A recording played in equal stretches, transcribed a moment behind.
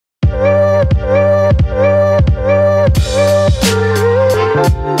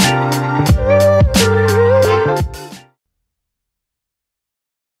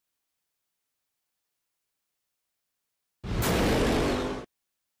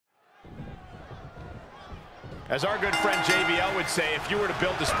As our good friend JBL would say, if you were to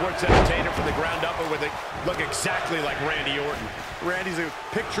build a sports entertainer from the ground up, it would look exactly like Randy Orton. Randy's a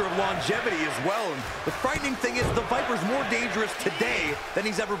picture of longevity as well. And the frightening thing is the Viper's more dangerous today than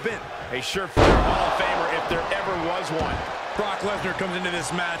he's ever been. A surefire Hall of Famer if there ever was one. Brock Lesnar comes into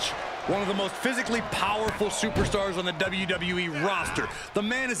this match, one of the most physically powerful superstars on the WWE roster. The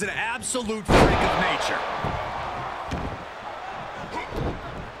man is an absolute freak of nature.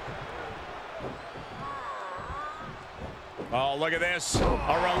 Oh, look at this. A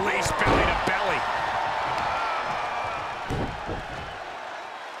release belly to belly.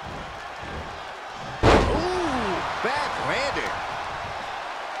 Ooh, backhanded.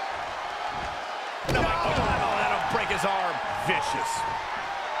 No, that'll break his arm. Vicious.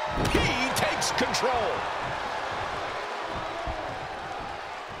 He takes control.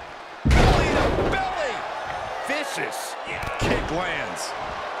 Belly to belly. Vicious. Kick lands.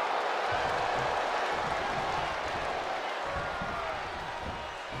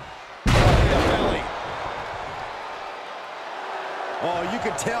 Oh, you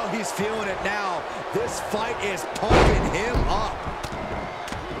can tell he's feeling it now. This fight is pumping him up.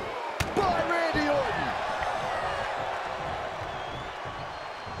 By Randy Orton.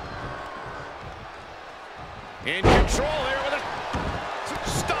 In control here with a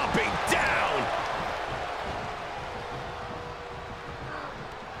stomping down.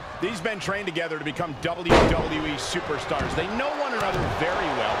 These men train together to become WWE superstars. They know one another very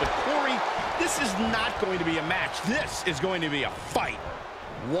well, but Corey, this is not going to be a match. This is going to be a fight.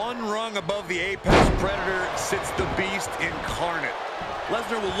 One rung above the apex predator sits the beast incarnate.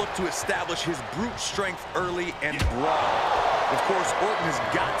 Lesnar will look to establish his brute strength early and brawl. Of course, Orton has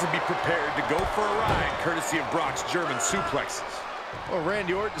got to be prepared to go for a ride, courtesy of Brock's German suplexes. Well,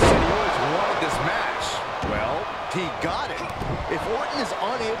 Randy Orton said he always wanted this match. Well, he got it. If Orton is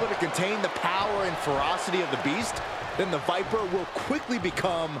unable to contain the power and ferocity of the beast, then the Viper will quickly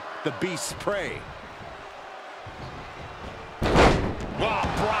become the beast's prey. oh,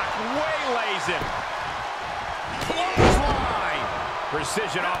 Brock waylays him. Clothesline.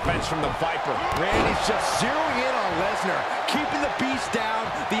 Precision offense from the Viper. Randy's just zeroing in on Lesnar, keeping the beast down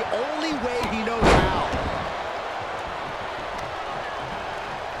the only way he knows how.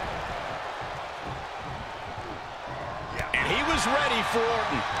 And he was ready for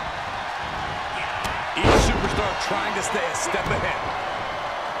Orton. Each superstar trying to stay a step ahead.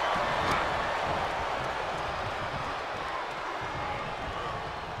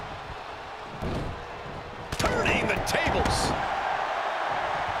 Turning the tables.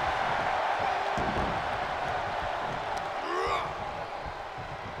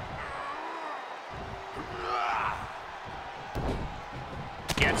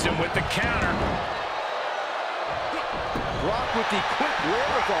 Gets him with the counter. Brock with the quick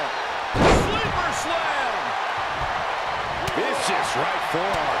wherewithal. Sleeper slam. Vicious right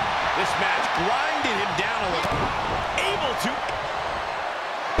forearm. This match grinded him down a little. Able to.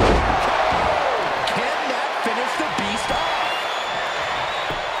 Can that finish the beast off?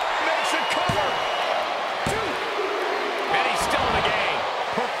 Makes a cover. And he's still in the game.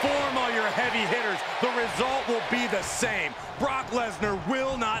 Perform all your heavy hitters. The result will be the same. Brock Lesnar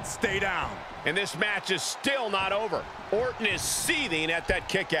will not stay down. And this match is still not over. Orton is seething at that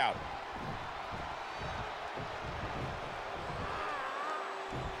kick out.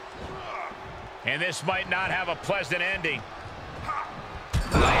 And this might not have a pleasant ending.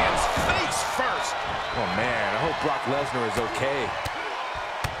 Lands face first. Oh man, I hope Brock Lesnar is okay.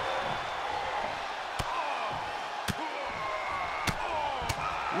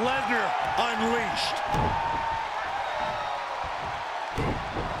 Lesnar unleashed.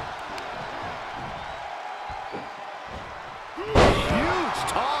 Huge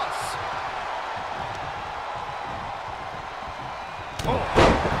toss. Oh.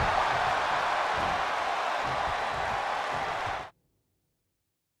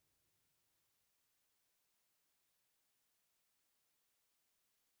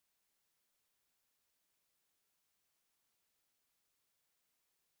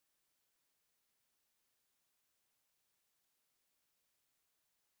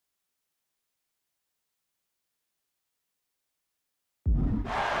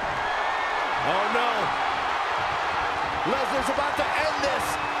 Oh no. Lesnar's about to end this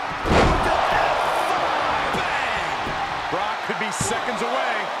with an F5. Bang! Brock could be seconds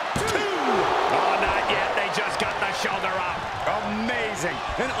away. 2. Oh, not yet. They just got the shoulder up. Amazing.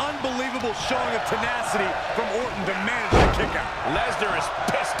 An unbelievable showing of tenacity from Orton to manage the kick out. Lesnar is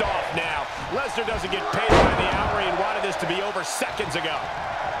pissed off now. Lesnar doesn't get paid by the hour. He wanted this to be over seconds ago.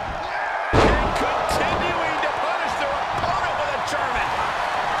 And continuing to punish their opponent with a German.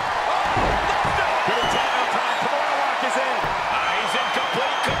 Oh, Lesnar!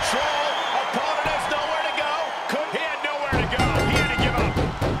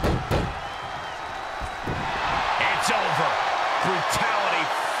 brutality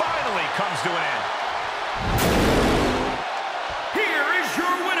finally comes to an end. Here is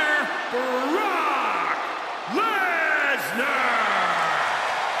your winner, Brock Lesnar!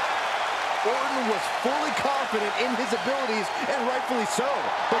 Orton was fully confident in his abilities, and rightfully so.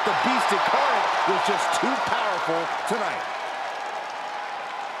 But the Beast incarnate was just too powerful tonight.